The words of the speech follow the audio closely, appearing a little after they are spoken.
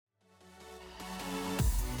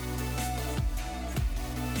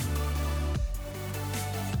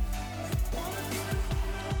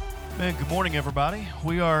Man, good morning, everybody.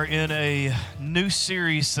 We are in a new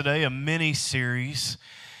series today, a mini-series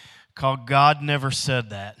called God Never Said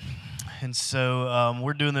That. And so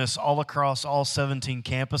we're doing this all across all 17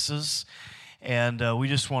 campuses, and we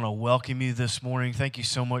just want to welcome you this morning. Thank you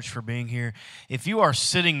so much for being here. If you are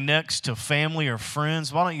sitting next to family or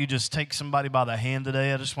friends, why don't you just take somebody by the hand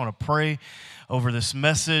today? I just want to pray over this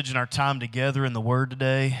message and our time together in the Word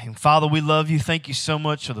today. And Father, we love you. Thank you so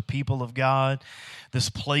much for the people of God, this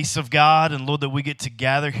place of God, and Lord, that we get to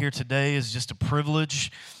gather here today is just a privilege.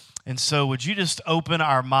 And so would you just open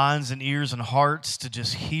our minds and ears and hearts to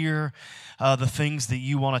just hear the things that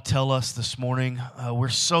you want to tell us this morning. We're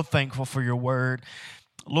so thankful for your word.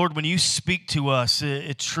 Lord, when you speak to us,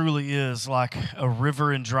 it truly is like a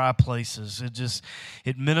river in dry places.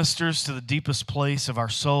 It ministers to the deepest place of our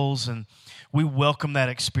souls, and we welcome that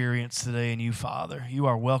experience today in you, Father. You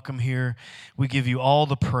are welcome here. We give you all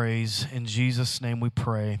the praise. In Jesus' name we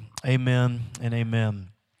pray. Amen and amen.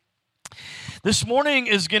 This morning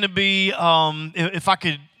is going to be, if I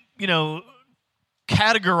could,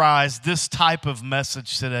 categorize this type of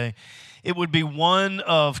message today, it would be one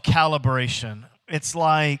of calibration. It's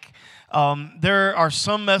like there are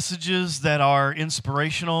some messages that are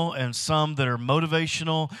inspirational and some that are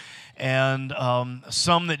motivational, and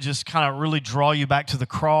some that just kind of really draw you back to the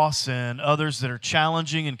cross, and others that are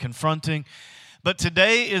challenging and confronting. But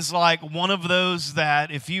today is like one of those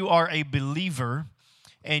that if you are a believer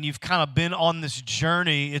and you've kind of been on this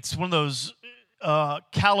journey, it's one of those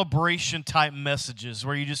calibration type messages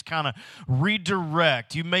where you just kind of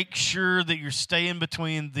redirect. You make sure that you're staying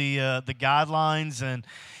between the guidelines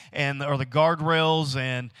or the guardrails,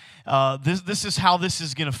 and this is how this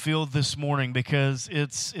is going to feel this morning, because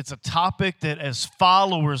it's a topic that as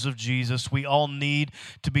followers of Jesus we all need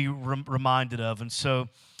to be reminded of. And so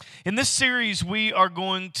in this series we are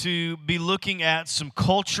going to be looking at some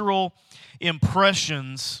cultural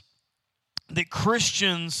impressions that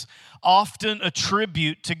Christians often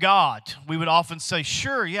attribute to God. We would often say,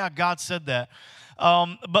 sure, yeah, God said that.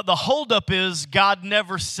 But the holdup is God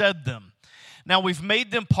never said them. Now, we've made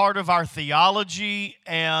them part of our theology,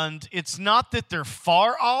 and it's not that they're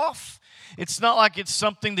far off. It's not like it's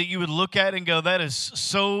something that you would look at and go, that is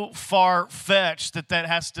so far-fetched that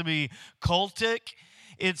has to be cultic.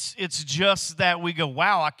 It's just that we go,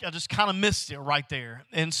 wow, I just kind of missed it right there.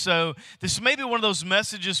 And so this may be one of those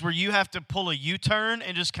messages where you have to pull a U-turn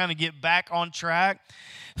and just kind of get back on track.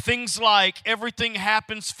 Things like everything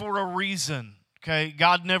happens for a reason, okay?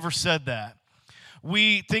 God never said that.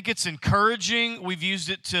 We think it's encouraging. We've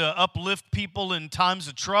used it to uplift people in times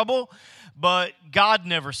of trouble, but God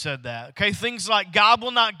never said that, okay? Things like God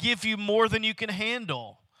will not give you more than you can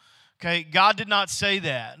handle. Okay, God did not say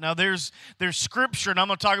that. Now, there's scripture, and I'm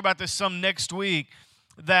going to talk about this some next week,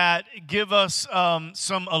 that give us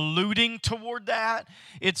some alluding toward that.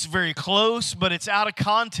 It's very close, but it's out of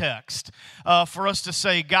context for us to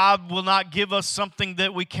say God will not give us something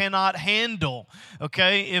that we cannot handle.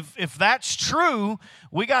 Okay, if that's true,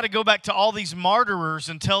 we got to go back to all these martyrers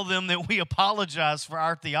and tell them that we apologize for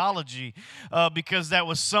our theology because that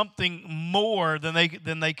was something more than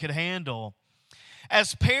they could handle.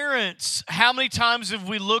 As parents, how many times have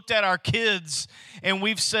we looked at our kids and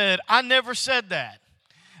we've said, I never said that?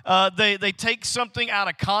 They take something out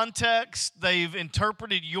of context. They've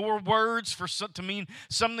interpreted your words to mean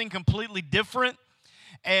something completely different.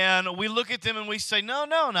 And we look at them and we say, no,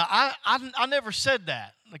 I never said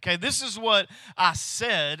that. Okay, this is what I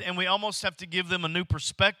said, and we almost have to give them a new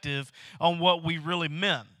perspective on what we really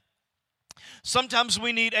meant. Sometimes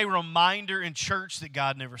we need a reminder in church that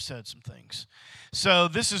God never said some things. So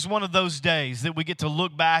this is one of those days that we get to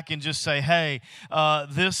look back and just say, hey,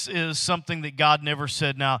 this is something that God never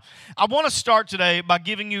said. Now, I want to start today by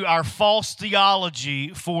giving you our false theology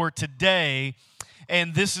for today,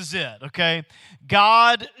 and this is it, okay?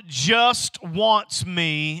 God just wants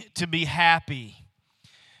me to be happy.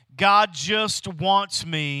 God just wants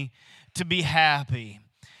me to be happy.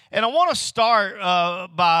 And I want to start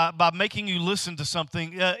by making you listen to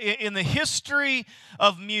something. In the history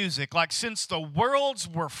of music, like since the worlds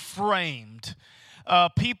were framed,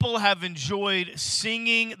 people have enjoyed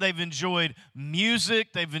singing, they've enjoyed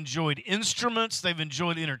music, they've enjoyed instruments, they've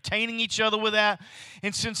enjoyed entertaining each other with that.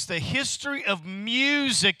 And since the history of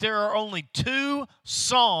music, there are only two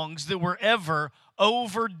songs that were ever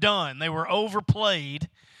overdone. They were overplayed.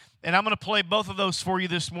 And I'm going to play both of those for you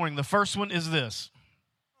this morning. The first one is this.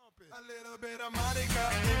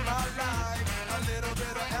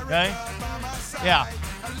 Okay? Yeah.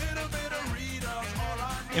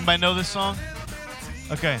 Anybody know this song?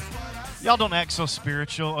 Okay. Y'all don't act so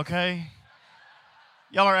spiritual, okay?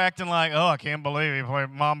 Y'all are acting like, oh, I can't believe he played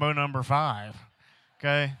Mambo number 5.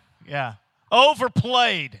 Okay? Yeah.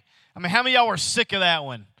 Overplayed. I mean, how many of y'all were sick of that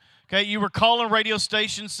one? Okay? You were calling radio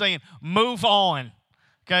stations saying, move on.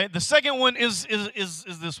 Okay? The second one is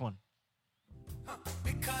this one.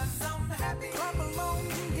 Because I'm happy. Clap along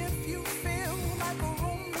if you feel like a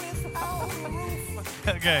room without a roof.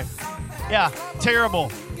 Okay. Yeah,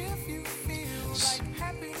 terrible.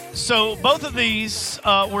 So both of these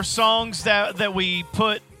were songs that we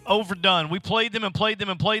put overdone. We played them and played them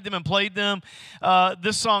and played them and played them.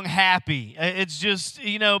 This song, Happy. It's just,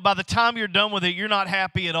 by the time you're done with it, you're not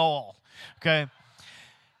happy at all. Okay?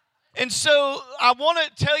 And so I want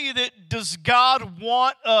to tell you that, does God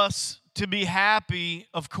want us to be happy?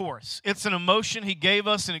 Of course. It's an emotion He gave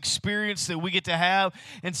us, an experience that we get to have,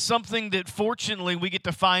 and something that fortunately we get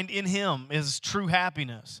to find in Him is true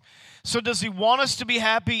happiness. So does He want us to be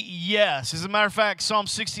happy? Yes. As a matter of fact, Psalm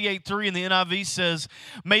 68:3 in the NIV says,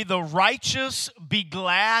 may the righteous be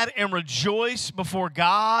glad and rejoice before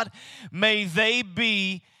God. May they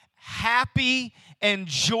be happy and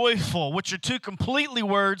joyful, which are two completely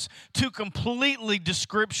words, two completely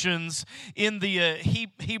descriptions in the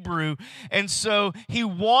Hebrew. And so He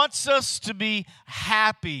wants us to be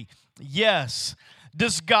happy. Yes.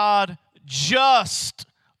 Does God just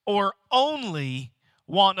or only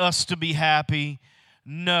want us to be happy?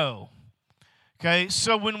 No. Okay,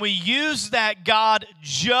 so when we use that God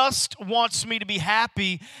just wants me to be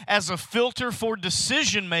happy as a filter for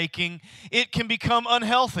decision making, it can become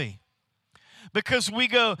unhealthy. Because we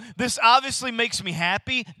go, this obviously makes me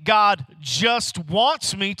happy. God just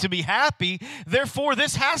wants me to be happy. Therefore,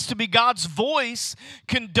 this has to be God's voice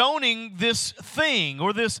condoning this thing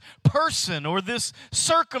or this person or this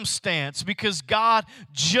circumstance, because God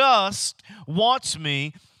just wants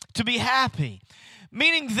me to be happy.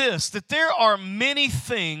 Meaning this, that there are many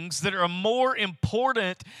things that are more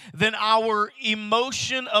important than our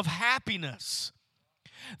emotion of happiness.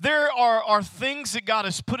 There are things that God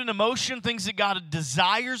has put in motion, things that God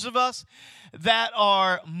desires of us that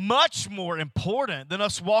are much more important than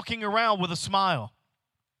us walking around with a smile.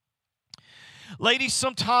 Ladies,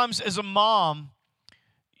 sometimes as a mom,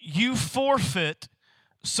 you forfeit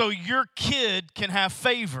so your kid can have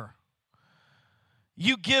favor.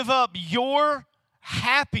 You give up your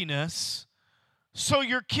happiness so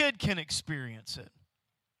your kid can experience it.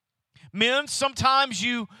 Men, sometimes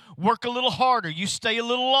you work a little harder, you stay a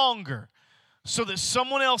little longer, so that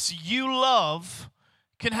someone else you love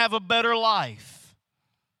can have a better life.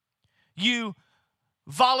 You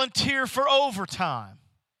volunteer for overtime.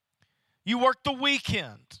 You work the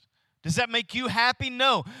weekend. Does that make you happy?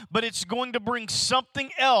 No, but it's going to bring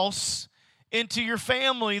something else into your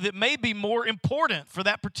family that may be more important for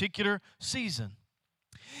that particular season.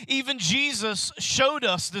 Even Jesus showed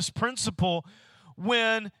us this principle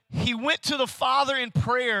when He went to the Father in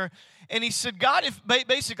prayer and He said, God, if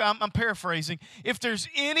basically, I'm paraphrasing, if there's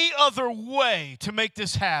any other way to make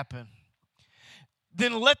this happen,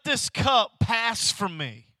 then let this cup pass from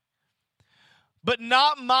me. But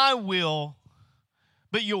not my will,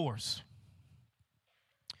 but yours.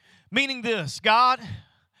 Meaning this, God,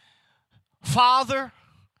 Father,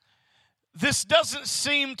 this doesn't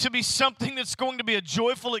seem to be something that's going to be a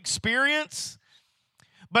joyful experience,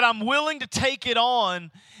 but I'm willing to take it on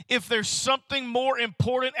if there's something more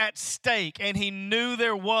important at stake. And He knew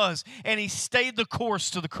there was, and He stayed the course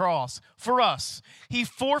to the cross for us. He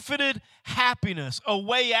forfeited happiness, a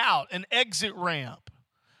way out, an exit ramp,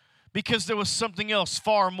 because there was something else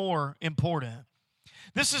far more important.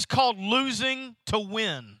 This is called losing to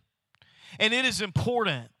win, and it is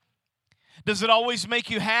important. Does it always make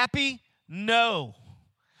you happy? No.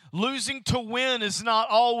 Losing to win is not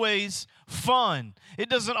always fun. It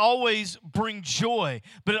doesn't always bring joy,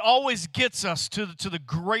 but it always gets us to the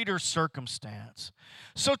greater circumstance.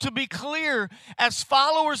 So to be clear, as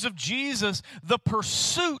followers of Jesus, the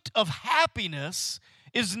pursuit of happiness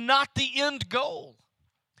is not the end goal.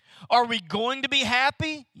 Are we going to be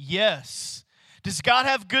happy? Yes. Does God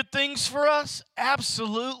have good things for us?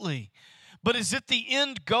 Absolutely. But is it the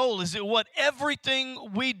end goal? Is it what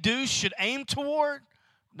everything we do should aim toward?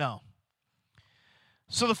 No.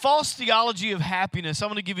 So the false theology of happiness, I'm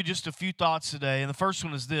going to give you just a few thoughts today. And the first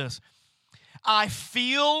one is this. I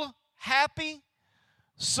feel happy,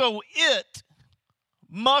 so it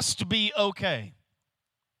must be okay.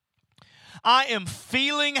 I am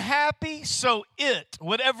feeling happy, so it,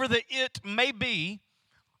 whatever the it may be,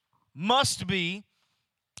 must be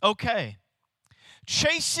okay.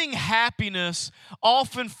 Chasing happiness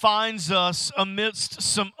often finds us amidst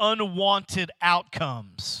some unwanted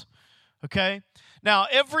outcomes. Okay? Now,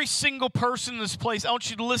 every single person in this place, I want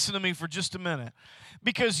you to listen to me for just a minute.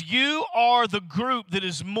 Because you are the group that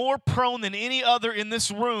is more prone than any other in this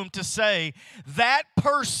room to say, that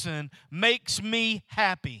person makes me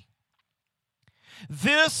happy.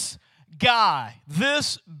 This guy,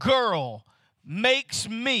 this girl makes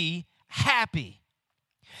me happy.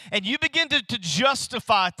 And you begin to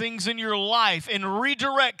justify things in your life and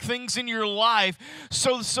redirect things in your life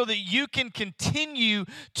so that you can continue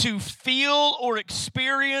to feel or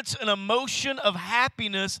experience an emotion of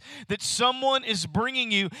happiness that someone is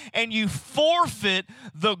bringing you, and you forfeit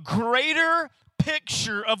the greater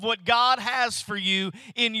picture of what God has for you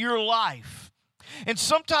in your life. And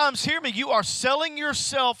sometimes, hear me, you are selling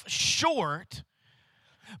yourself short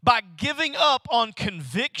by giving up on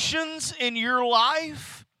convictions in your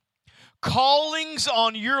life, callings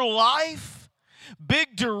on your life,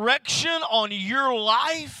 big direction on your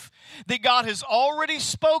life that God has already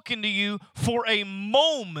spoken to you for a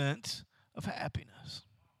moment of happiness.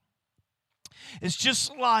 It's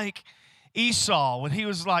just like Esau when he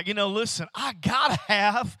was like, listen, I gotta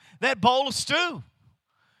have that bowl of stew.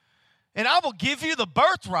 And I will give you the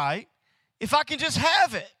birthright if I can just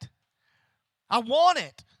have it. I want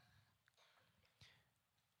it.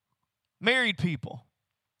 Married people,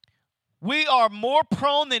 we are more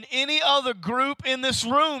prone than any other group in this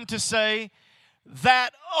room to say,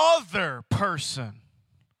 that other person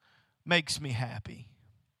makes me happy.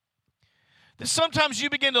 That sometimes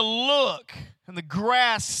you begin to look and the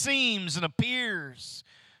grass seems and appears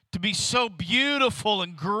to be so beautiful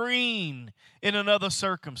and green in another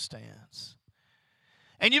circumstance.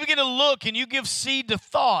 And you begin to look and you give seed to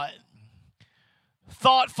thought.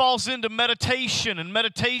 Thought falls into meditation, and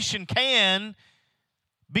meditation can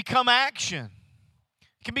become action.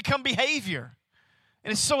 It can become behavior.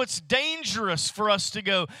 And so it's dangerous for us to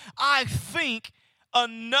go, I think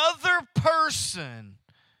another person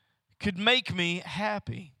could make me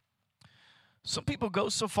happy. Some people go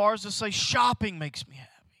so far as to say shopping makes me happy.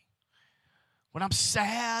 When I'm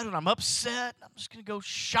sad and I'm upset, I'm just going to go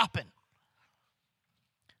shopping.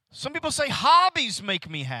 Some people say hobbies make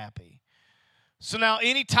me happy. So now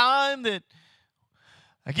anytime that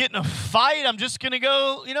I get in a fight, I'm just going to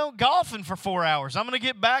go, golfing for 4 hours. I'm going to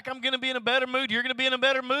get back. I'm going to be in a better mood. You're going to be in a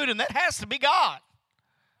better mood. And that has to be God.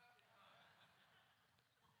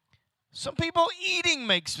 Some people, eating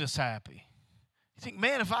makes us happy. You think,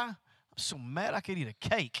 man, I'm so mad I could eat a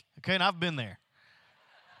cake. Okay, and I've been there.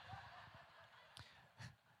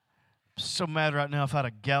 I'm so mad right now if I had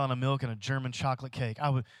a gallon of milk and a German chocolate cake.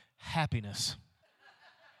 Happiness.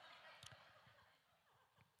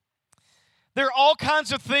 There are all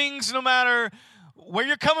kinds of things, no matter where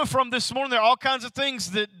you're coming from this morning, there are all kinds of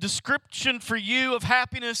things that description for you of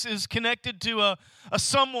happiness is connected to a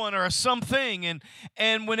someone or a something.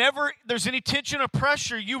 And whenever there's any tension or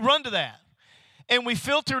pressure, you run to that. And we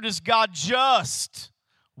filter it as God just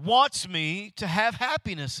wants me to have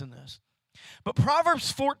happiness in this. But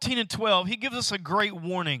Proverbs 14 and 12, he gives us a great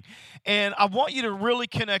warning. And I want you to really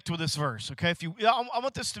connect with this verse, okay? I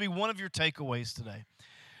want this to be one of your takeaways today.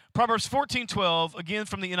 Proverbs 14:12, again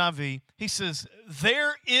from the NIV, he says,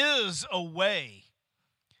 there is a way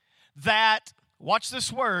that, watch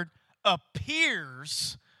this word,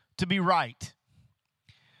 appears to be right,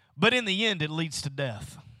 but in the end it leads to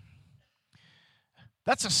death.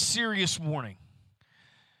 That's a serious warning.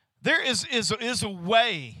 There is a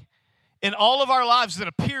way in all of our lives that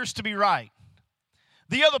appears to be right.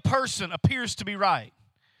 The other person appears to be right.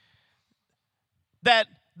 That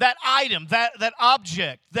item, that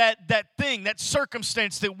object, that thing, that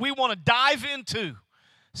circumstance that we want to dive into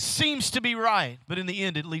seems to be right, but in the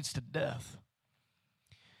end it leads to death.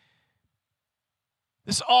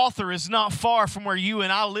 This author is not far from where you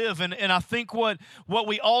and I live, and I think what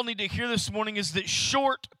we all need to hear this morning is that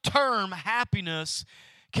short-term happiness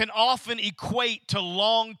can often equate to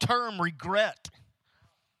long-term regret.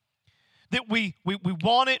 That we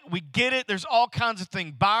want it, we get it, there's all kinds of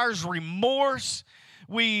things, buyer's remorse.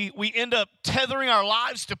 We end up tethering our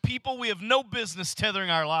lives to people we have no business tethering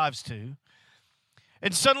our lives to.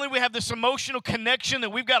 And suddenly we have this emotional connection that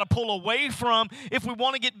we've got to pull away from if we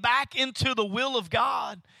want to get back into the will of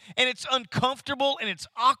God. And it's uncomfortable and it's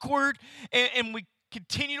awkward. And we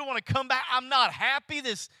continue to want to come back. I'm not happy.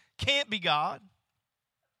 This can't be God.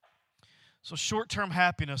 So short-term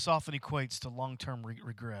happiness often equates to long-term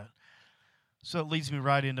regret. So it leads me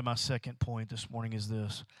right into my second point this morning is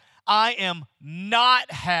this. I am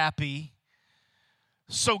not happy,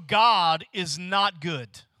 so God is not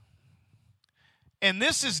good. And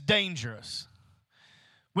this is dangerous.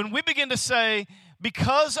 When we begin to say,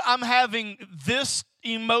 because I'm having this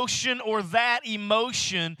emotion or that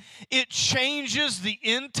emotion, it changes the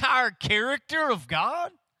entire character of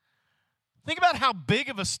God? Think about how big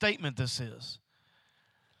of a statement this is.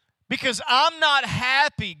 Because I'm not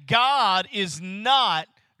happy, God is not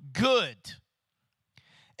good.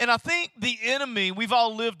 And I think the enemy, we've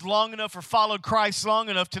all lived long enough or followed Christ long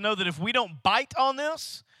enough to know that if we don't bite on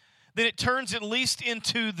this, then it turns at least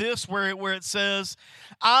into this where it says,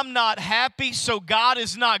 I'm not happy, so God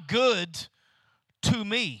is not good to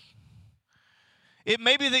me. It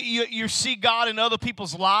may be that you see God in other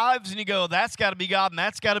people's lives and you go, that's got to be God, and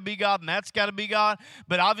that's got to be God, and that's got to be God.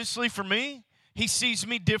 But obviously for me, He sees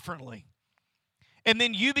me differently. And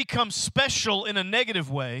then you become special in a negative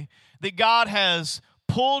way, that God has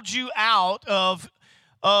pulled you out of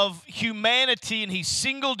humanity, and He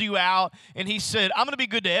singled you out, and He said, I'm going to be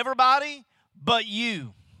good to everybody but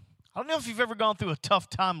you. I don't know if you've ever gone through a tough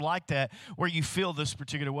time like that where you feel this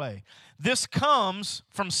particular way. This comes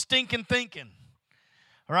from stinking thinking,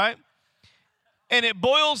 all right? And it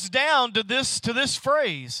boils down to this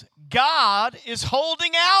phrase, God is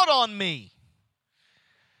holding out on me.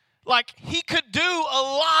 Like He could do a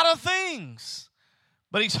lot of things,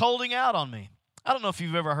 but He's holding out on me. I don't know if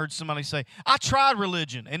you've ever heard somebody say, I tried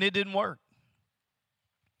religion and it didn't work.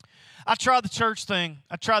 I tried the church thing.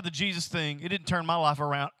 I tried the Jesus thing. It didn't turn my life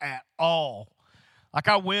around at all. Like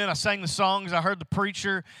I went, I sang the songs, I heard the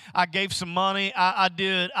preacher, I gave some money,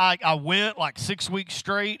 I went like 6 weeks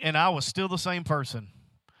straight, and I was still the same person.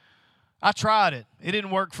 I tried it. It didn't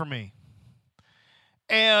work for me.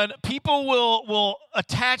 And people will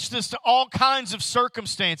attach this to all kinds of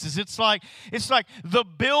circumstances. It's like the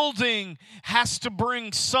building has to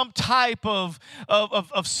bring some type of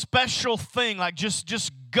special thing, like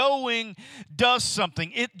just going does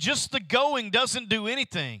something. Just the going doesn't do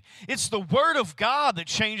anything. It's the Word of God that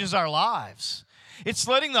changes our lives. It's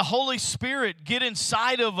letting the Holy Spirit get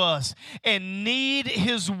inside of us and knead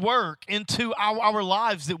His work into our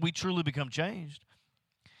lives that we truly become changed.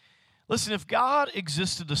 Listen, if God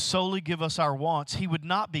existed to solely give us our wants, He would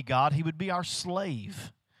not be God. He would be our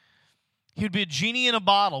slave. He would be a genie in a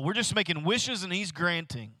bottle. We're just making wishes and He's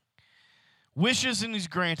granting. Wishes and He's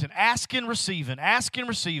granting. Asking, receiving. Asking,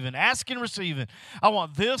 receiving. Asking, receiving. I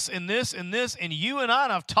want this and this and this. And you and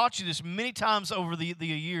I've taught you this many times over the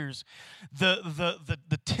years.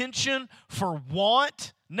 The tension for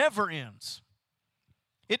want never ends.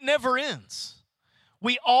 It never ends.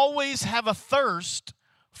 We always have a thirst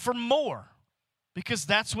for more, because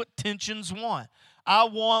that's what tensions want. I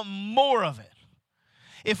want more of it.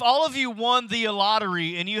 If all of you won the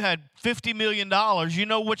lottery and you had $50 million, you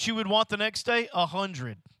know what you would want the next day?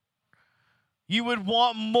 100. You would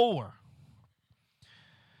want more.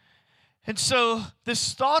 And so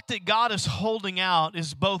this thought that God is holding out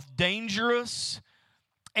is both dangerous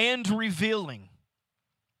and revealing.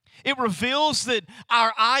 It reveals that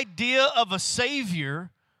our idea of a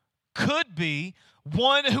Savior could be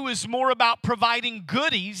one who is more about providing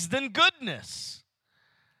goodies than goodness.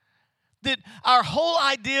 That our whole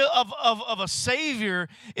idea of a Savior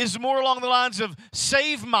is more along the lines of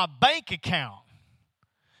save my bank account,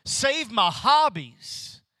 save my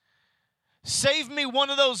hobbies, save me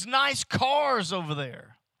one of those nice cars over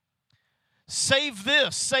there. Save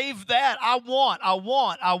this, save that. I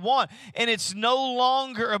want. And it's no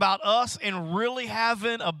longer about us and really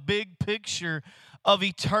having a big picture of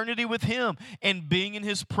eternity with Him and being in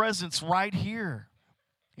His presence right here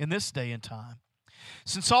in this day and time.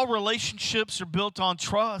 Since all relationships are built on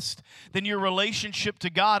trust, then your relationship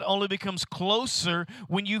to God only becomes closer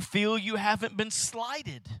when you feel you haven't been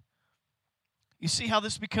slighted. You see how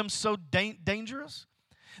this becomes so dangerous?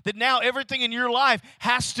 That now everything in your life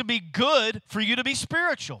has to be good for you to be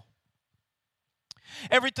spiritual.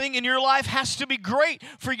 Everything in your life has to be great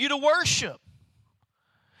for you to worship.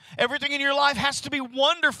 Everything in your life has to be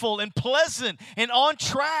wonderful and pleasant and on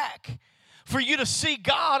track for you to see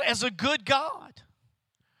God as a good God.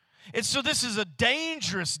 And so this is a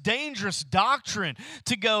dangerous, dangerous doctrine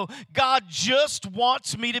to go, God just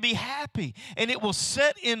wants me to be happy. And it will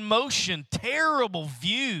set in motion terrible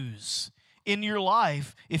views in your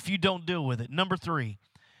life if you don't deal with it. Number 3,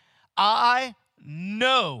 I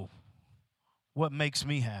know what makes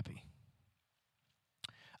me happy.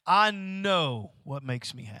 I know what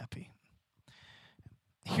makes me happy.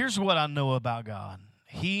 Here's what I know about God.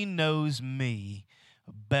 He knows me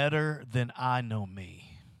better than I know me.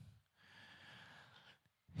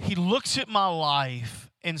 He looks at my life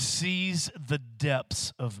and sees the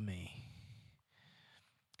depths of me.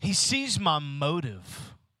 He sees my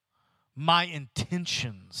motive, my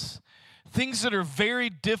intentions, things that are very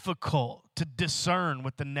difficult to discern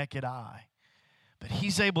with the naked eye. But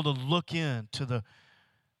He's able to look into the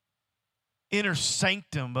inner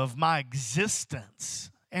sanctum of my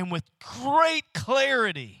existence, and with great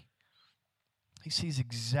clarity, He sees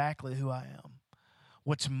exactly who I am,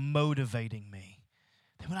 what's motivating me.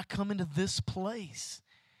 Then when I come into this place,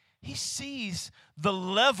 He sees the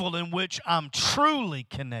level in which I'm truly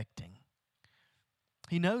connecting.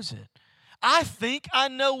 He knows it. I think I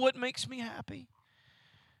know what makes me happy.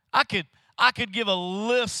 I could give a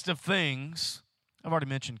list of things. I've already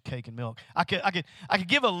mentioned cake and milk. I could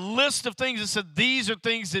give a list of things that said these are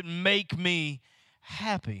things that make me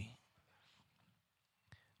happy.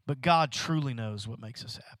 But God truly knows what makes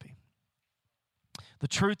us happy. The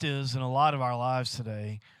truth is, in a lot of our lives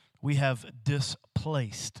today, we have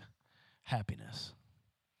displaced happiness.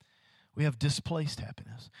 We have displaced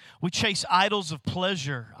happiness. We chase idols of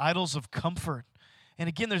pleasure, idols of comfort. And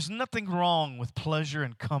again, there's nothing wrong with pleasure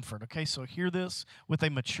and comfort. Okay, so hear this with a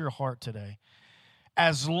mature heart today.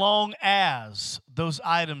 As long as those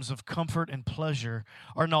items of comfort and pleasure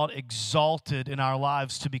are not exalted in our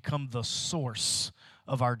lives to become the source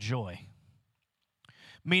of our joy.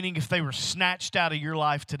 Meaning, if they were snatched out of your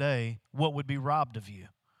life today, what would be robbed of you?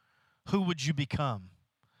 Who would you become?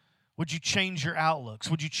 Would you change your outlooks?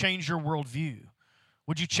 Would you change your worldview?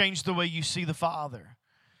 Would you change the way you see the Father?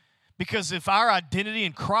 Because if our identity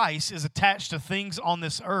in Christ is attached to things on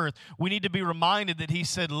this earth, we need to be reminded that He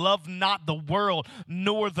said, love not the world,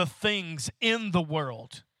 nor the things in the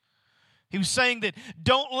world. He was saying that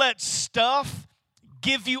don't let stuff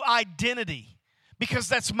give you identity, because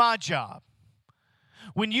that's my job.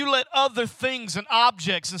 When you let other things and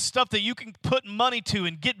objects and stuff that you can put money to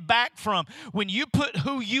and get back from, when you put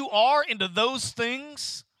who you are into those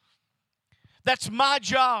things, that's my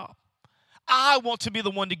job. I want to be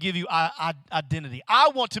the one to give you identity. I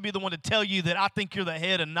want to be the one to tell you that I think you're the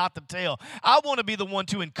head and not the tail. I want to be the one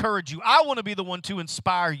to encourage you. I want to be the one to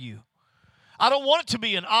inspire you. I don't want it to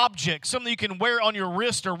be an object, something you can wear on your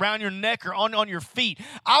wrist or around your neck or on your feet.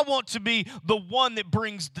 I want to be the one that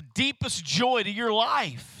brings the deepest joy to your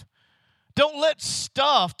life. Don't let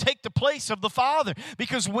stuff take the place of the Father,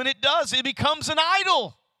 because when it does, it becomes an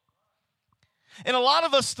idol. And a lot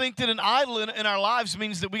of us think that an idol in our lives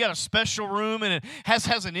means that we got a special room and it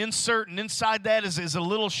has an insert, and inside that is a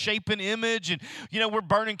little shapen image, and we're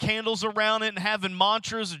burning candles around it and having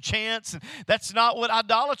mantras or chants, and that's not what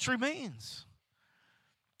idolatry means.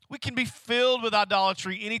 We can be filled with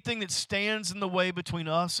idolatry. Anything that stands in the way between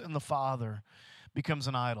us and the Father becomes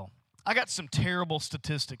an idol. I got some terrible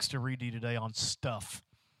statistics to read to you today on stuff,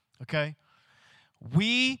 okay?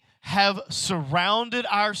 We have surrounded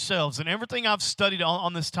ourselves, and everything I've studied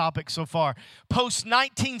on this topic so far,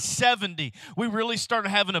 post-1970, we really started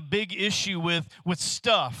having a big issue with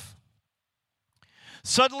stuff.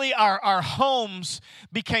 Suddenly, our homes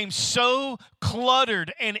became so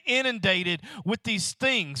cluttered and inundated with these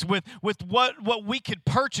things, with what we could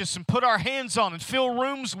purchase and put our hands on and fill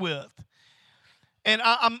rooms with. And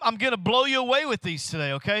I'm going to blow you away with these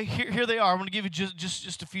today, okay? Here they are. I'm going to give you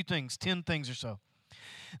just a few things, 10 things or so.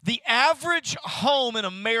 The average home in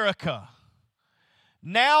America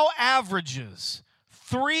now averages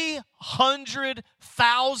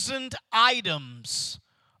 300,000 items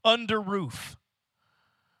under roof.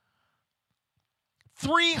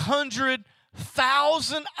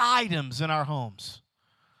 300,000 items in our homes.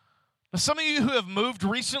 Now, some of you who have moved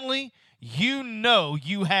recently, you know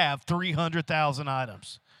you have 300,000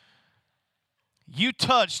 items. You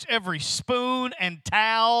touched every spoon and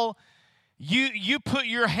towel. You put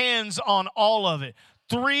your hands on all of it.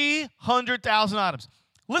 300,000 items.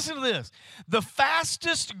 Listen to this. The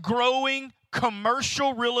fastest growing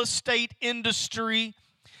commercial real estate industry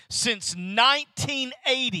since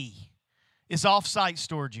 1980 is off-site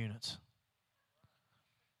storage units.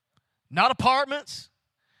 Not apartments,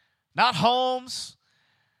 not homes,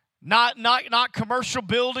 not commercial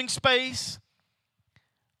building space.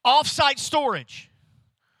 Off-site storage.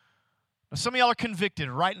 Now, some of y'all are convicted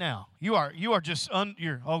right now. You are just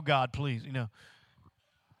oh God, please,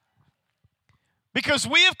 Because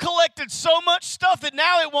we have collected so much stuff that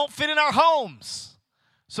now it won't fit in our homes.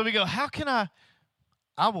 So we go, how can I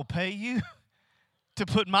will pay you to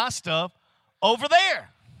put my stuff over there.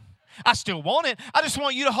 I still want it. I just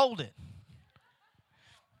want you to hold it.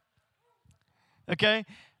 Okay?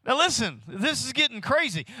 Now listen, this is getting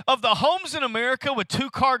crazy. Of the homes in America with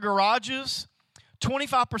 2-car garages,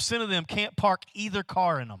 25% of them can't park either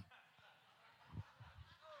car in them.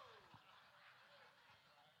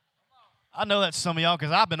 I know that's some of y'all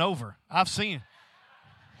because I've been over. I've seen.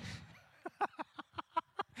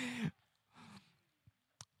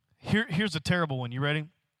 Here's a terrible one. You ready?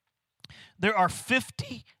 There are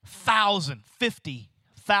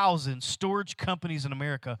 50,000 storage companies in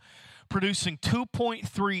America producing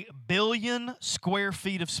 2.3 billion square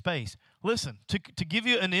feet of space. Listen, to give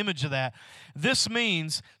you an image of that, this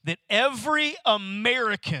means that every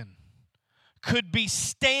American could be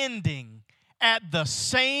standing at the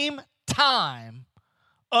same time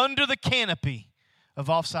under the canopy of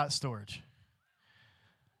offsite storage.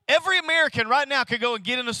 Every American right now could go and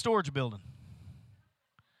get in a storage building.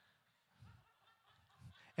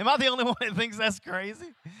 Am I the only one that thinks that's crazy?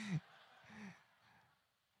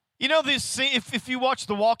 You know this scene, if you watch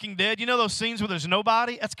The Walking Dead, you know those scenes where there's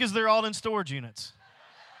nobody? That's because they're all in storage units.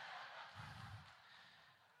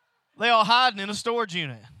 They all hiding in a storage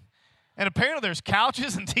unit. And apparently there's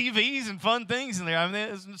couches and TVs and fun things in there. I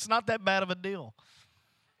mean, it's not that bad of a deal.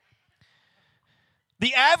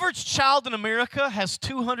 The average child in America has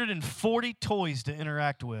 240 toys to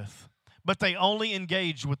interact with, but they only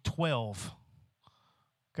engage with 12.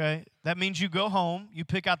 Okay? That means you go home, you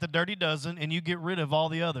pick out the dirty dozen, and you get rid of all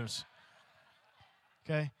the others.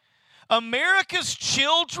 Okay? America's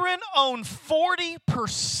children own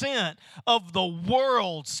 40% of the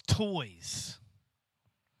world's toys.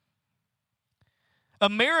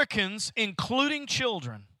 Americans, including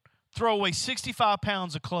children, throw away 65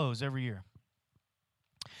 pounds of clothes every year.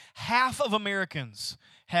 Half of Americans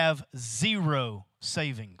have zero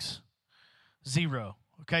savings. Zero.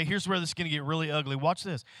 Okay, here's where this is going to get really ugly. Watch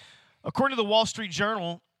this. According to the Wall Street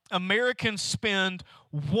Journal, Americans spend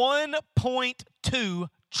 $1.2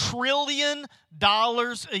 trillion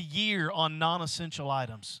a year on non-essential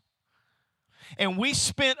items. And we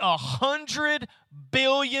spent $100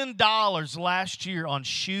 billion last year on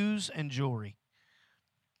shoes and jewelry.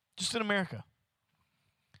 Just in America.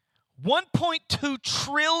 $1.2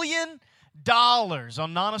 trillion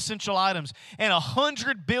on non-essential items, and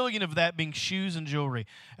 $100 billion of that being shoes and jewelry.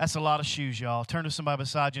 That's a lot of shoes, y'all. Turn to somebody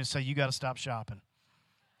beside you and say, you got to stop shopping.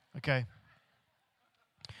 Okay?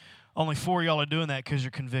 Only 4 of y'all are doing that because you're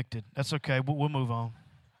convicted. That's okay. We'll move on.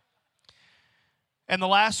 And the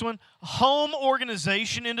last one, home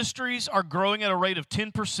organization industries are growing at a rate of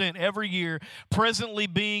 10% every year, presently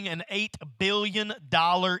being an $8 billion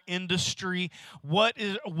industry. Why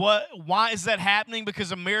is that happening?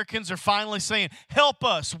 Because Americans are finally saying, help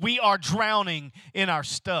us, we are drowning in our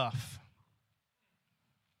stuff.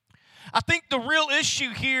 I think the real issue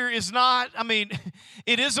here is not,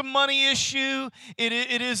 it is a money issue. It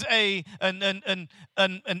is an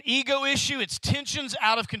ego issue. It's tensions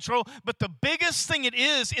out of control. But the biggest thing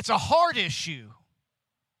it's a heart issue.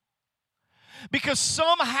 Because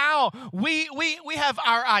somehow we have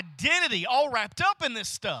our identity all wrapped up in this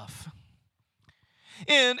stuff.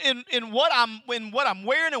 In what I'm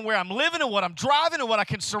wearing and where I'm living and what I'm driving and what I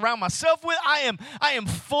can surround myself with, I am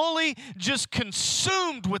fully just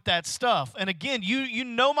consumed with that stuff. And again, you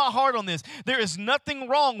know my heart on this. There is nothing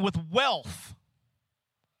wrong with wealth.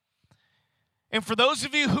 And for those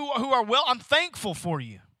of you who are well, I'm thankful for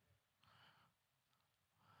you.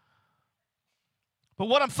 But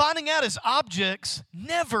what I'm finding out is objects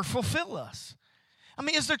never fulfill us.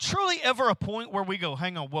 Is there truly ever a point where we go,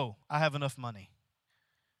 hang on, whoa, I have enough money.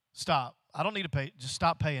 Stop. I don't need to pay. Just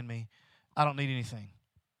stop paying me. I don't need anything.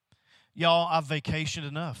 Y'all, I've vacationed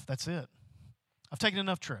enough. That's it. I've taken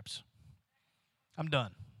enough trips. I'm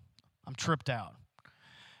done. I'm tripped out.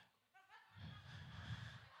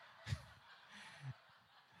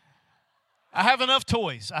 I have enough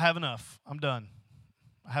toys. I have enough. I'm done.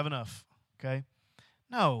 I have enough. Okay?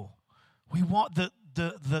 No. We want the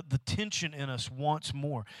tension in us wants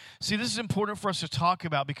more. See, this is important for us to talk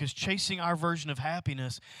about because chasing our version of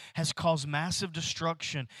happiness has caused massive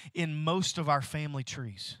destruction in most of our family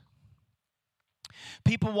trees.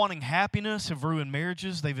 People wanting happiness have ruined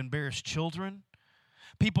marriages. They've embarrassed children.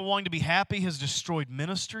 People wanting to be happy has destroyed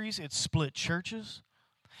ministries. It's split churches.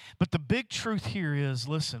 But the big truth here is,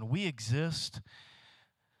 listen, we exist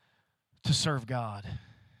to serve God.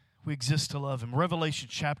 We exist to love Him. Revelation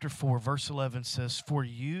chapter 4, verse 11 says, for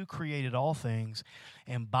you created all things,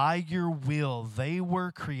 and by your will they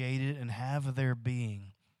were created and have their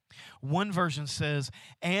being. One version says,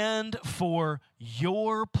 and for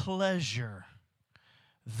your pleasure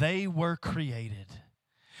they were created.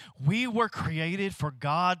 We were created for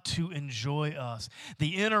God to enjoy us.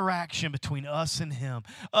 The interaction between us and Him,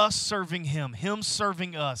 us serving Him, Him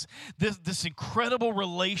serving us, this incredible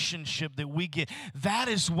relationship that we get. That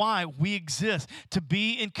is why we exist, to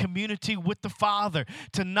be in community with the Father,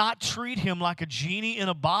 to not treat Him like a genie in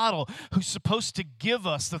a bottle who's supposed to give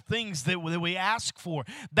us the things that we ask for.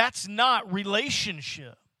 That's not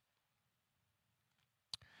relationship.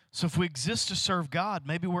 So if we exist to serve God,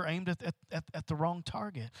 maybe we're aimed at the wrong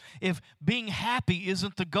target. If being happy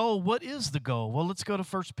isn't the goal, what is the goal? Well, let's go to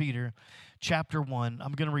 1 Peter chapter 1.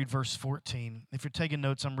 I'm going to read verse 14. If you're taking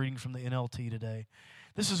notes, I'm reading from the NLT today.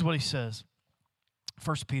 This is what he says.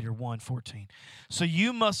 1 Peter 1:14. So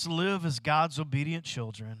you must live as God's obedient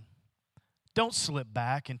children. Don't slip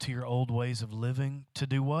back into your old ways of living to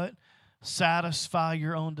do what? Satisfy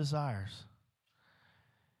your own desires.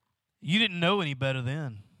 You didn't know any better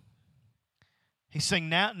then. He's saying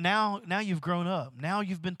now you've grown up. Now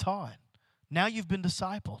you've been taught. Now you've been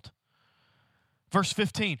discipled. Verse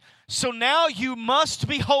 15. So now you must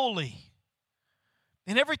be holy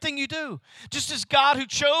in everything you do. Just as God who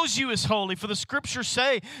chose you is holy. For the scriptures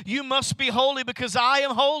say, you must be holy because I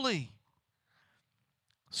am holy.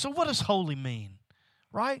 So what does holy mean?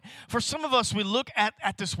 Right? For some of us, we look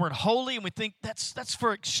at this word holy and we think that's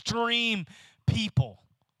for extreme people.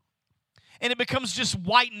 And it becomes just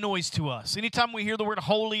white noise to us. Anytime we hear the word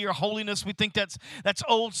holy or holiness, we think that's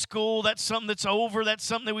old school, that's something that's over, that's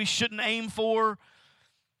something that we shouldn't aim for.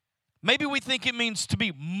 Maybe we think it means to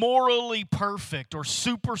be morally perfect or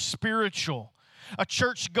super spiritual. A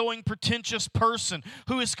church-going, pretentious person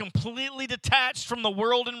who is completely detached from the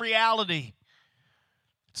world and reality.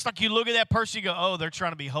 It's like you look at that person, you go, oh, they're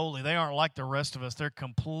trying to be holy. They aren't like the rest of us. They're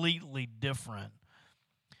completely different.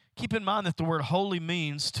 Keep in mind that the word holy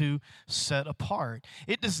means to set apart.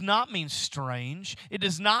 It does not mean strange. It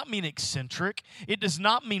does not mean eccentric. It does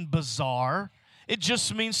not mean bizarre. It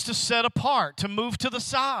just means to set apart, to move to the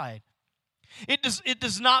side. It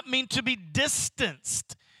does not mean to be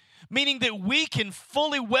distanced, meaning that we can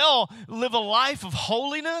fully well live a life of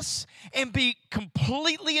holiness and be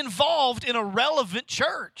completely involved in a relevant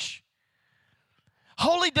church.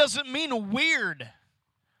 Holy doesn't mean weird.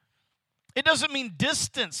 It doesn't mean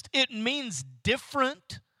distanced. It means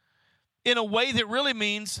different in a way that really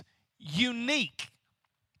means unique.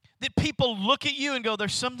 That people look at you and go,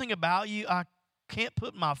 there's something about you, I can't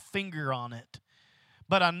put my finger on it,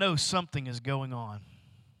 but I know something is going on.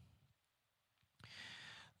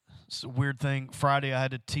 It's a weird thing. Friday I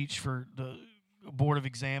had to teach for the Board of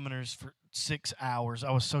Examiners for 6 hours.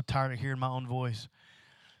 I was so tired of hearing my own voice.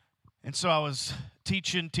 And so I was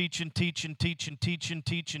teaching. And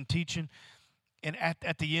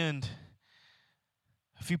at the end,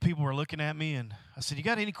 a few people were looking at me, and I said, you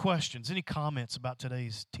got any questions, any comments about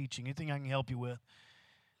today's teaching, anything I can help you with?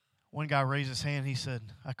 One guy raised his hand. He said,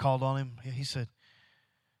 I called on him. He said,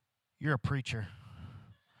 you're a preacher.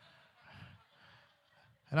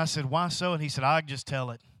 And I said, why so? And he said, I can just tell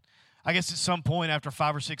it. I guess at some point after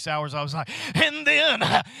 5 or 6 hours, I was like, and then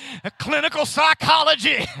clinical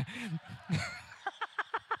psychology.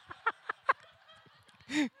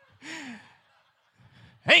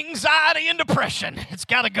 Anxiety and depression. It's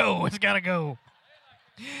got to go. It's got to go.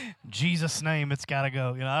 In Jesus' name, it's got to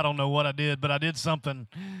go. I don't know what I did, but I did something.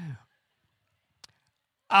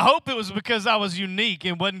 I hope it was because I was unique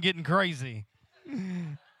and wasn't getting crazy.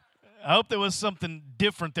 I hope there was something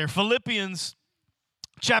different there. Philippians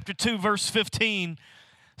chapter 2, verse 15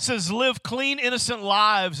 says, live clean, innocent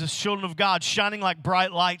lives as children of God, shining like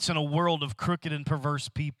bright lights in a world of crooked and perverse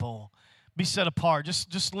people. Be set apart.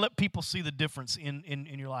 Just let people see the difference in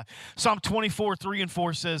your life. Psalm 24, 3 and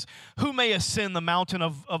 4 says, who may ascend the mountain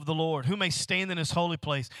of the Lord? Who may stand in his holy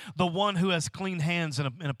place? The one who has clean hands and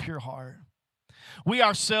a pure heart. We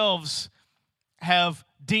ourselves have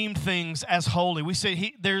deemed things as holy. We say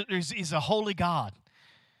he's a holy God.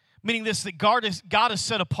 Meaning this, that God is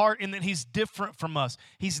set apart in that he's different from us.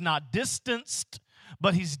 He's not distanced,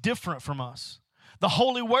 but he's different from us. The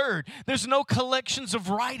Holy Word, there's no collections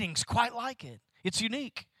of writings quite like it. It's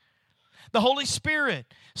unique. The Holy Spirit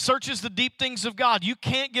searches the deep things of God. You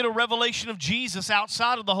can't get a revelation of Jesus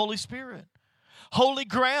outside of the Holy Spirit. Holy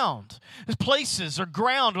ground, places or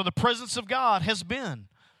ground where the presence of God has been.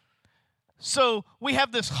 So we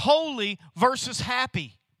have this holy versus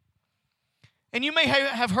happy. And you may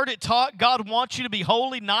have heard it taught, God wants you to be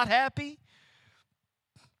holy, not happy.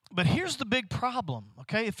 But here's the big problem,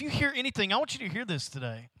 okay? If you hear anything, I want you to hear this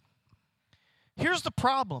today. Here's the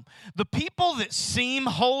problem. The people that seem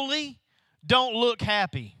holy don't look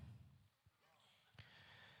happy.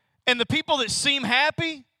 And the people that seem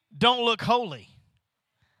happy don't look holy.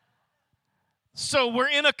 So we're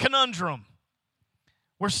in a conundrum.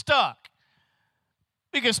 We're stuck.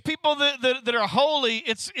 Because people that are holy,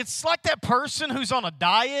 it's like that person who's on a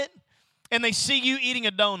diet and they see you eating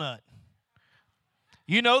a donut.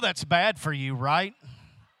 You know that's bad for you, right?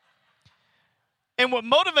 And what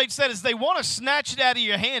motivates that is they want to snatch it out of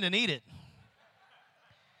your hand and eat it.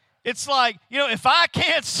 It's like, if I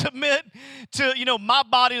can't submit to, my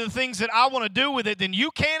body to the things that I want to do with it, then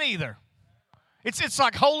you can't either. It's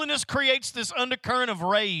like holiness creates this undercurrent of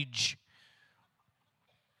rage.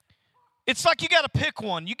 It's like you got to pick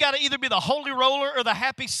one. You got to either be the holy roller or the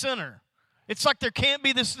happy sinner. It's like there can't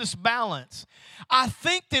be this balance. I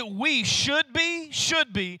think that we should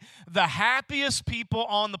be the happiest people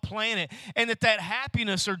on the planet, and that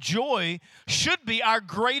happiness or joy should be our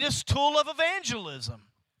greatest tool of evangelism.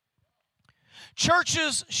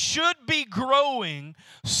 Churches should be growing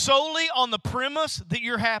solely on the premise that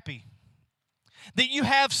you're happy, that you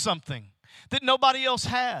have something that nobody else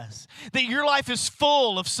has, that your life is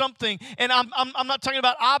full of something. And I'm not talking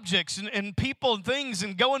about objects and people and things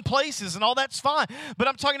and going places and all that's fine, but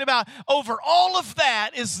I'm talking about over all of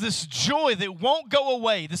that is this joy that won't go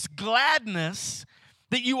away, this gladness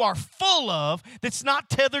that you are full of, that's not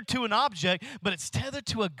tethered to an object, but it's tethered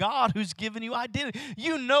to a God who's given you identity.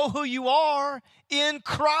 You know who you are in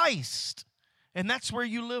Christ, and that's where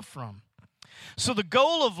you live from. So the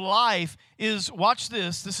goal of life is, watch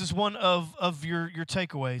this is one of your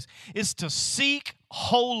takeaways, is to seek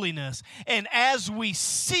holiness. And as we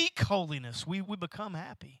seek holiness, we become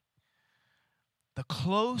happy. The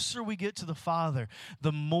closer we get to the Father,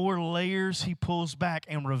 the more layers He pulls back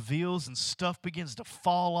and reveals, and stuff begins to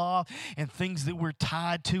fall off, and things that we're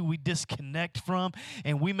tied to we disconnect from.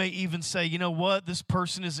 And we may even say, you know what, this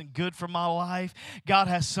person isn't good for my life. God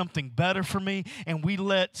has something better for me. And we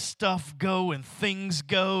let stuff go and things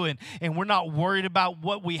go, and we're not worried about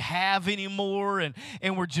what we have anymore. And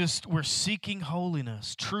we're seeking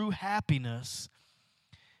holiness. True happiness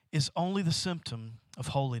is only the symptom of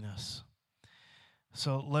holiness.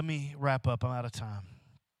 So let me wrap up. I'm out of time.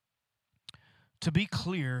 To be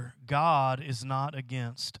clear, God is not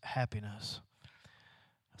against happiness.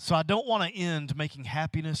 So I don't want to end making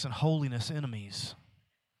happiness and holiness enemies.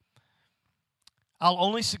 I'll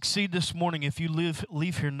only succeed this morning if you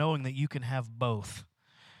leave here knowing that you can have both.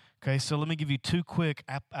 Okay, so let me give you two quick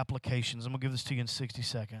applications. I'm going to give this to you in 60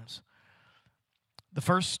 seconds. The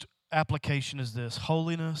first application is this: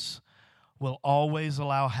 holiness will always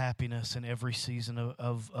allow happiness in every season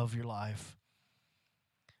of your life.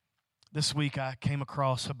 This week I came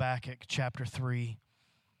across Habakkuk chapter 3.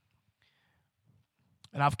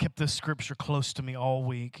 And I've kept this scripture close to me all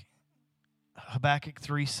week. Habakkuk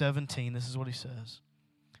 3:17, this is what he says.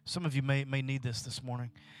 Some of you may need this morning.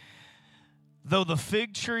 Though the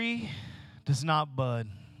fig tree does not bud,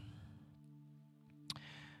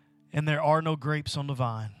 and there are no grapes on the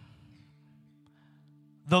vine,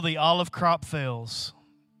 though the olive crop fails,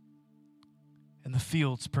 and the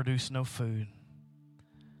fields produce no food,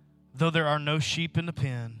 though there are no sheep in the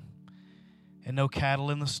pen, and no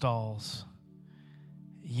cattle in the stalls,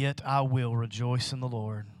 yet I will rejoice in the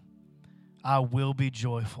Lord. I will be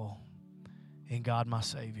joyful in God my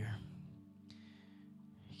Savior.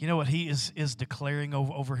 You know what he is declaring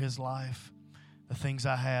over his life? The things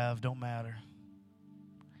I have don't matter.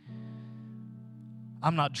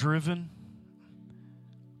 I'm not driven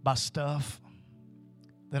by stuff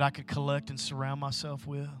that I could collect and surround myself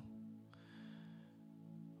with.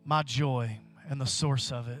 My joy and the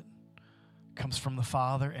source of it comes from the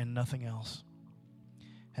Father and nothing else.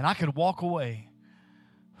 And I could walk away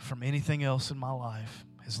from anything else in my life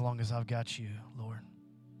as long as I've got you, Lord.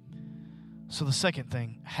 So the second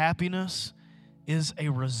thing, happiness is a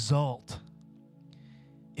result.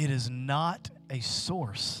 It is not a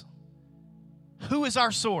source. Who is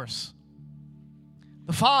our source?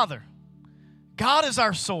 The Father. God is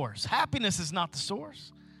our source. Happiness is not the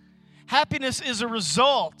source. Happiness is a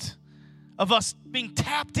result of us being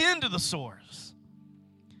tapped into the source.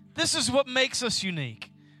 This is what makes us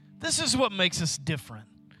unique. This is what makes us different.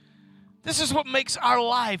 This is what makes our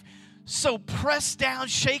life so pressed down,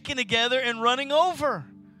 shaken together, and running over.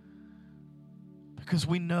 Because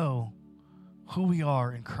we know who we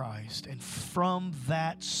are in Christ. And from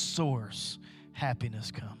that source,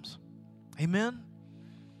 happiness comes. Amen?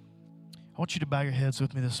 I want you to bow your heads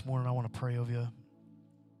with me this morning. I want to pray over you.